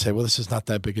when they'd say, well, this is not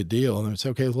that big a deal. And they'd say,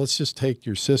 okay, let's just take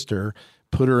your sister,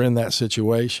 put her in that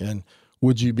situation.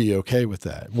 Would you be okay with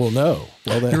that? Well, no.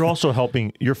 Well, then, you're also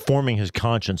you're forming his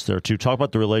conscience there too. Talk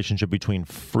about the relationship between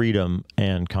freedom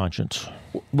and conscience.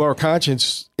 Well, our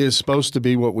conscience is supposed to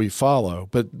be what we follow,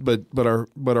 but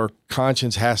our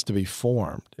conscience has to be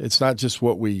formed. It's not just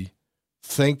what we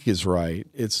think is right.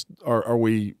 It's are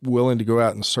we willing to go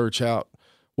out and search out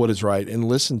what is right and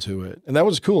listen to it? And that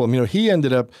was cool. I mean, he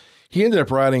ended up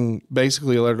writing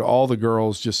basically a letter to all the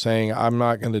girls, just saying, "I'm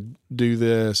not going to do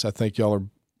this. I think y'all are,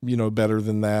 better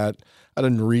than that." I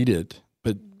didn't read it,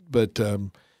 but it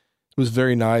was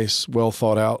very nice, well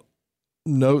thought out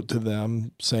note to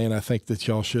them saying, "I think that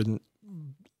y'all shouldn't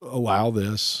allow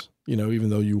this, even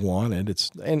though you want it." It's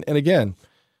and again,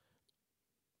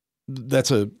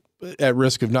 that's at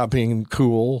risk of not being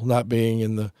cool, not being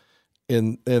in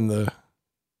the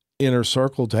inner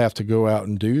circle to have to go out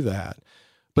and do that.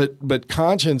 But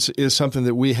conscience is something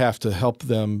that we have to help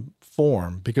them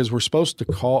form, because we're supposed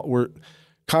to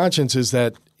conscience is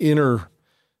that inner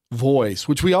voice,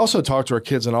 which we also talk to our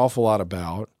kids an awful lot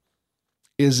about,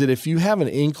 is that if you have an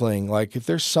inkling, like if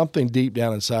there's something deep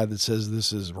down inside that says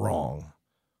this is wrong,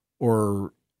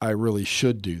 or I really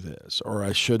should do this, or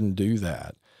I shouldn't do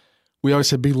that, we always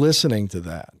say be listening to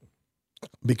that.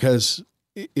 Because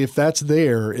if that's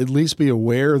there, at least be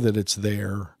aware that it's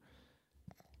there,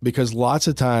 because lots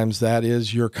of times that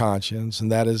is your conscience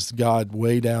and that is God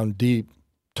way down deep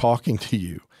talking to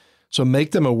you. So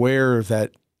make them aware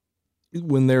that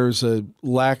when there's a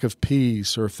lack of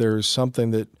peace, or if there's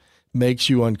something that makes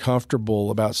you uncomfortable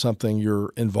about something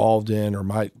you're involved in or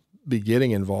might be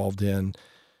getting involved in,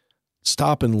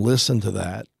 stop and listen to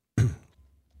that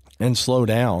and slow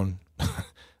down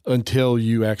until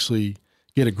you actually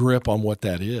get a grip on what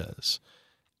that is.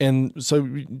 And so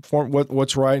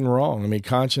what's right and wrong? I mean,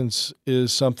 conscience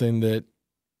is something that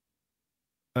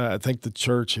I think the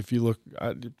church, if you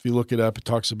look it up, it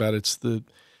talks about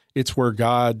it's where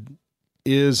God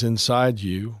is inside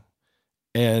you,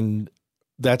 and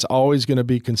that's always going to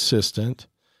be consistent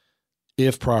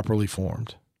if properly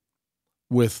formed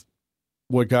with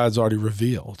what God's already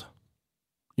revealed.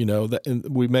 And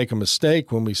we make a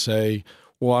mistake when we say,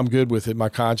 well, I'm good with it, my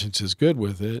conscience is good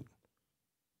with it,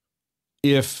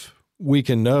 if we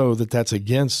can know that that's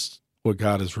against what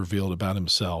God has revealed about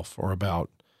himself or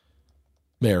about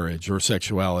marriage or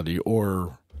sexuality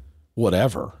or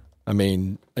whatever. I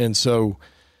mean, and so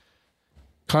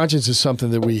conscience is something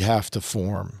that we have to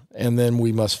form, and then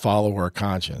we must follow our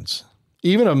conscience.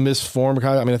 Even a misformed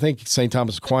conscience, I mean, I think St.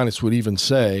 Thomas Aquinas would even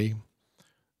say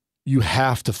you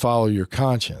have to follow your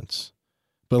conscience.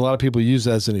 But a lot of people use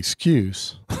that as an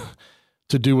excuse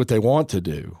to do what they want to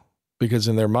do, because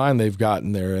in their mind they've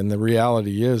gotten there. And the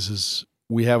reality is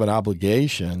we have an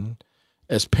obligation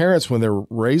as parents when they're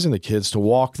raising the kids to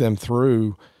walk them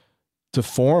through, to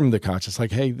form the conscience.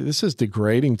 Like, hey, this is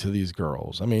degrading to these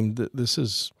girls. I mean, this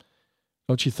is,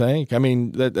 don't you think? I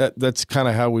mean, that's kind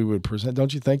of how we would present.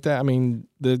 Don't you think that? I mean,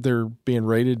 they're being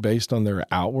rated based on their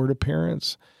outward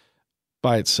appearance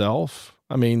by itself.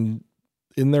 I mean,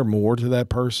 isn't there more to that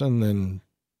person than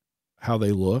how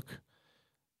they look?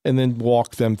 And then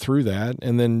walk them through that.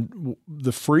 And then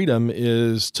the freedom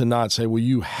is to not say, well,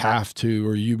 you have to,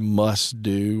 or you must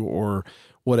do, or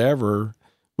whatever.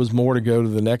 Was more to go to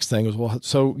the next thing. Was, well,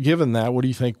 so given that, what do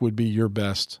you think would be your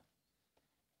best?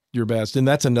 Your best. And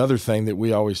that's another thing that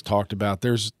we always talked about.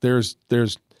 There's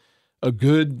a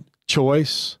good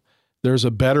choice, there's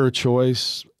a better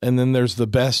choice, and then there's the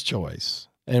best choice.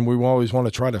 And we always want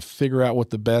to try to figure out what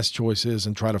the best choice is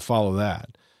and try to follow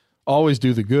that. Always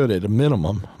do the good at a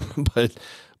minimum, but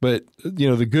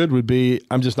the good would be,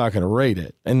 I'm just not going to rate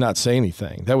it and not say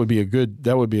anything. That would be a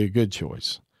good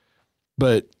choice.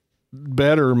 But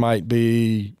better might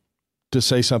be to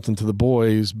say something to the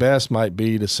boys. Best might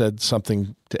be to say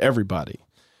something to everybody.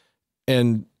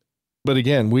 But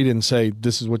again, we didn't say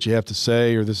this is what you have to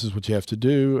say or this is what you have to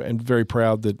do, and very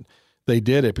proud that they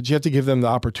did it. But you have to give them the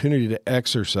opportunity to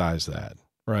exercise that,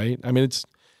 right? I mean,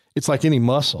 it's like any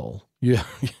muscle.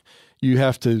 You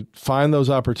have to find those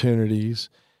opportunities,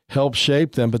 help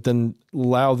shape them, but then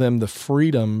allow them the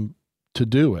freedom to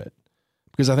do it.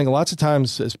 Because I think lots of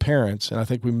times as parents, and I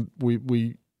think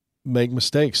we make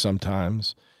mistakes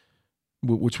sometimes,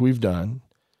 which we've done,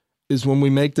 is when we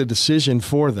make the decision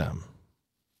for them.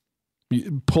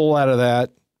 You pull out of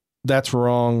that, that's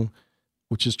wrong,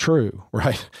 which is true,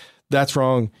 right? That's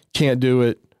wrong. Can't do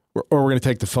it, or we're going to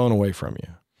take the phone away from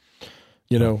you.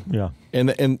 You know, yeah, and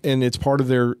it's part of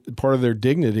their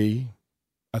dignity,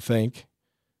 I think,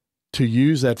 to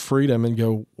use that freedom and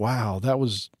go, wow, that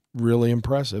was really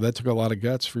impressive. That took a lot of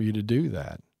guts for you to do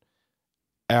that.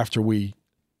 After we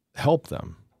help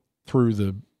them through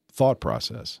the thought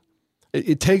process,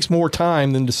 it takes more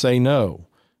time than to say no.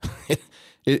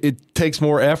 It takes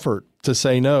more effort to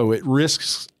say no. It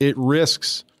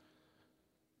risks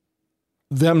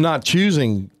them not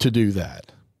choosing to do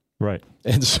that. Right.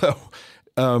 And so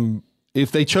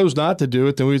if they chose not to do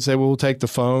it, then we'd say, well, we'll take the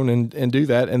phone and do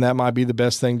that. And that might be the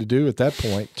best thing to do at that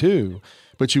point too.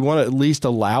 But you want to at least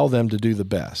allow them to do the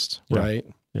best, right?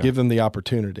 Yeah. Give them the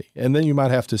opportunity. And then you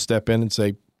might have to step in and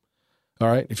say, all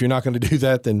right, if you're not going to do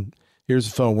that, then here's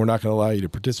the phone. We're not going to allow you to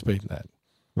participate in that.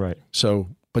 Right. So,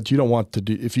 but you don't want to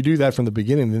do, if you do that from the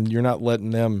beginning, then you're not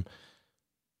letting them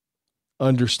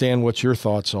understand what your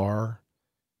thoughts are,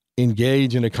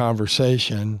 engage in a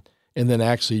conversation, and then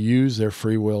actually use their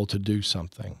free will to do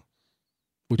something,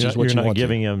 which is what you want. You're not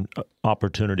giving them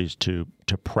opportunities to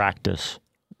practice.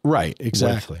 Right,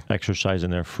 exactly. Exercising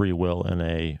their free will in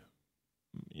a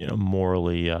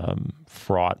morally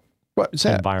fraught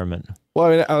environment.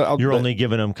 Well, I mean, you're only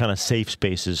giving them kind of safe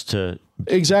spaces to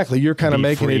exactly. You're kind of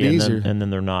making it easier, and then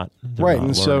they're not right. Not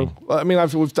and learning. So, I mean,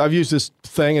 I've used this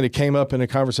thing, and it came up in a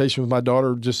conversation with my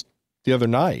daughter just the other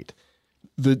night.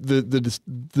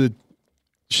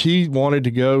 She wanted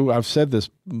to go. I've said this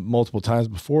multiple times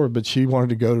before, but she wanted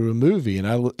to go to a movie,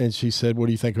 and she said, "What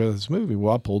do you think about this movie?"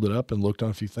 Well, I pulled it up and looked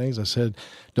on a few things. I said,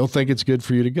 "Don't think it's good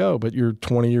for you to go, but you're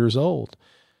 20 years old,"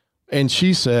 and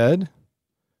she said,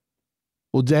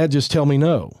 "Well, Dad, just tell me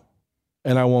no,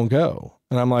 and I won't go."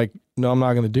 And I'm like, "No, I'm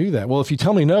not going to do that." Well, if you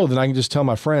tell me no, then I can just tell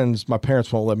my friends my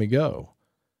parents won't let me go.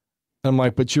 I'm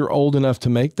like, "But you're old enough to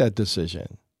make that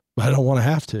decision, but I don't want to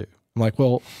have to." I'm like,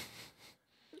 "Well,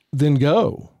 then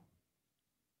go."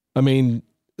 I mean,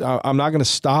 I'm not going to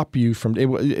stop you from it.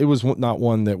 It was not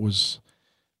one that was.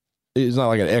 It's not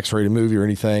like an X-rated movie or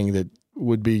anything that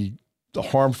would be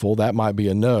harmful. That might be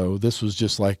a no. This was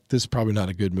just like, this is probably not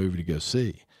a good movie to go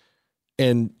see.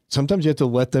 And sometimes you have to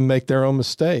let them make their own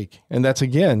mistake, and that's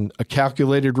again a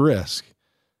calculated risk.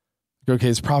 Okay,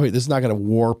 this is not going to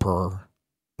warp her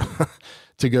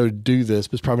to go do this,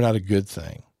 but it's probably not a good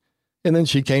thing. And then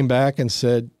she came back and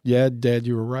said, "Yeah, Dad,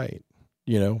 you were right."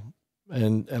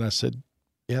 And I said,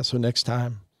 "Yeah, so next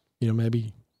time,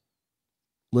 maybe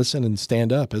listen and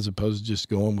stand up as opposed to just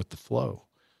going with the flow."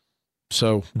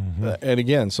 So, and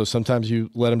again, so sometimes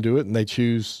you let them do it and they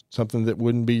choose something that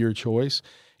wouldn't be your choice.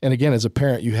 And again, as a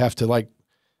parent, you have to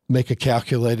make a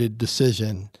calculated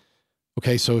decision.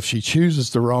 Okay, so if she chooses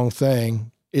the wrong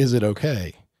thing, is it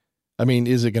okay? I mean,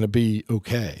 is it going to be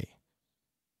okay?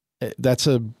 That's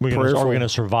a prayerful. Are we going to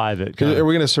survive it? Are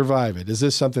we going to survive it? Is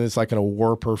this something that's like going to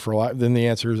warp her for life? Then the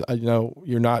answer is, no,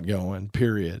 you're not going,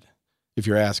 period, if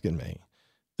you're asking me.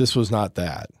 This was not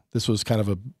that. This was kind of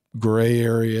a gray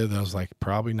area that I was like,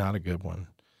 probably not a good one.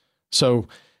 So,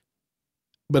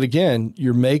 but again,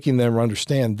 you're making them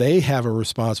understand they have a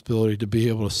responsibility to be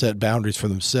able to set boundaries for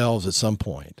themselves at some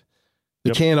point.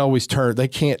 They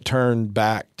can't turn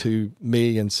back to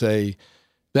me and say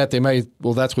that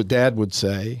that's what Dad would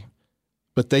say.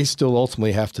 But they still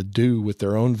ultimately have to do with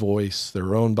their own voice,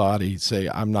 their own body, say,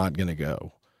 I'm not going to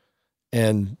go.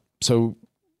 And so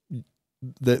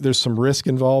there's some risk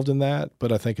involved in that,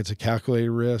 but I think it's a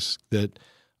calculated risk that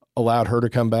allowed her to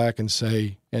come back and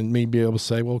say, and me be able to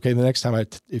say, well, okay, the next time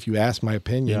if you ask my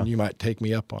opinion, you might take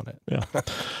me up on it. Yeah.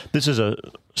 This is a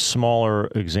smaller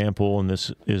example, and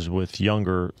this is with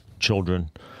younger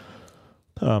children.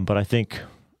 But I think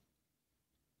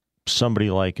somebody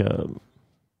like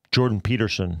Jordan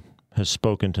Peterson has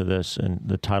spoken to this in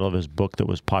the title of his book that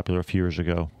was popular a few years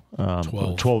ago,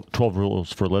 12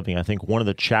 Rules for Living. I think one of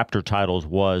the chapter titles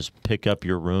was Pick Up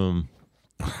Your Room.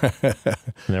 And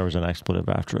there was an expletive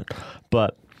after it.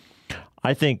 But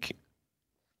I think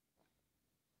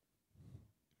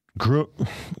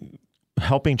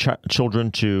helping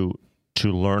children to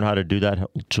learn how to do that,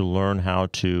 to learn how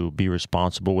to be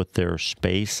responsible with their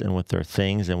space and with their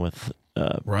things and with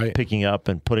picking up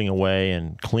and putting away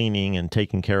and cleaning and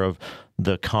taking care of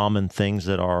the common things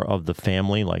that are of the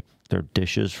family, like their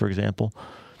dishes, for example,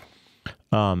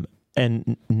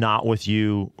 and not with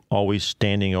you always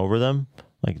standing over them,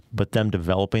 but them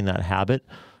developing that habit.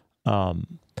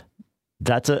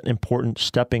 That's an important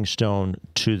stepping stone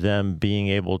to them being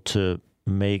able to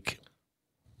make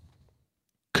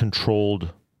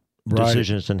controlled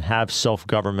decisions and have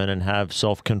self-government and have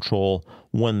self-control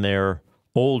when they're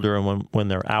older and when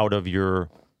they're out of your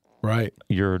right,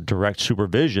 your direct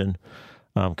supervision.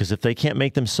 Because if they can't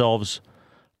make themselves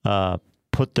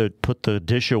put the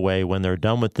dish away when they're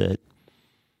done with it,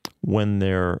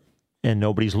 and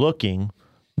nobody's looking,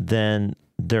 then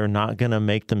they're not going to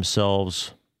make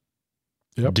themselves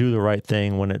do the right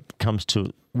thing when it comes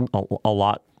to a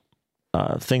lot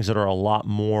things that are a lot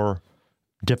more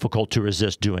difficult to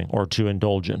resist doing or to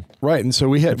indulge in. Right. And so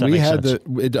we had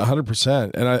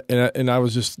 100%. And I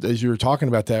was just, as you were talking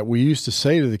about that, we used to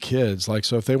say to the kids, like,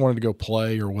 so if they wanted to go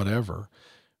play or whatever,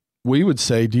 we would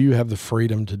say, do you have the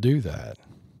freedom to do that?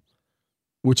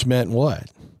 Which meant what?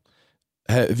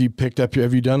 Have you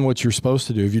done what you're supposed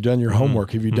to do? Have you done your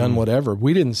homework? Have you done whatever?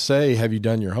 We didn't say, have you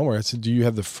done your homework? I said, do you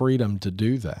have the freedom to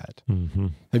do that? Mm-hmm.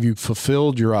 Have you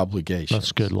fulfilled your obligations?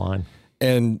 That's a good line.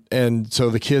 And so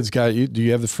the kids got you. Do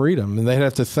you have the freedom? And they'd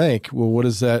have to think, well, what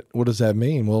does that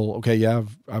mean? Well, okay, yeah,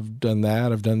 I've done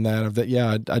that. I've done that.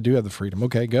 Yeah, I do have the freedom.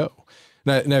 Okay, go.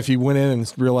 Now, if you went in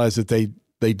and realized that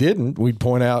they didn't, we'd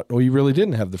point out, well, you really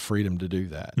didn't have the freedom to do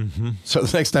that. Mm-hmm. So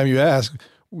the next time you ask,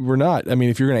 we're not. I mean,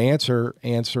 if you're going to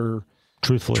answer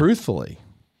truthfully.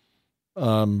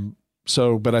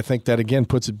 But I think that again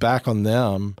puts it back on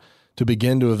them to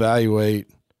begin to evaluate.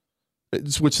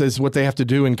 Which is what they have to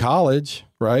do in college,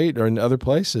 right? Or in other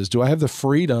places. Do I have the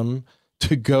freedom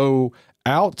to go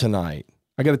out tonight?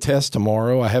 I got a test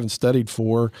tomorrow I haven't studied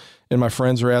for, and my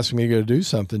friends are asking me to go do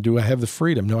something. Do I have the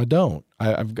freedom? No, I don't.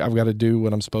 I've got to do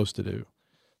what I'm supposed to do.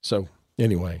 So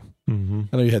anyway, I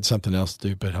know you had something else to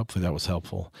do, but hopefully that was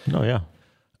helpful. Oh, yeah.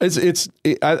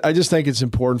 I just think it's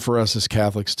important for us as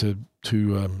Catholics to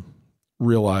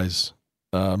realize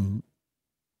that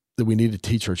we need to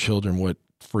teach our children what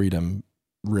freedom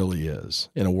really is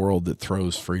in a world that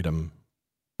throws freedom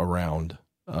around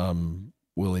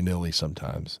willy-nilly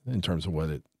sometimes in terms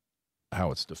of how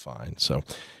it's defined. So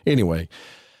anyway,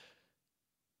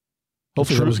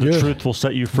 hopefully that was good. The truth will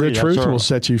set you free. The truth will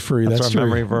set you free. That's our true.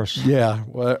 Memory verse. Yeah.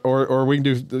 Or we can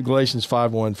do Galatians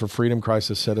 5:1. For freedom Christ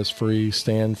has set us free.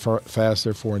 Stand fast,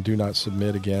 therefore, and do not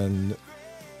submit again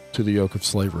to the yoke of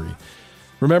slavery.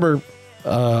 Remember,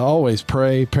 always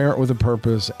pray, parent with a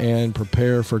purpose, and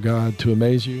prepare for God to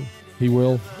amaze you. He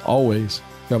will always.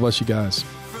 God bless you guys.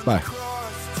 Bye.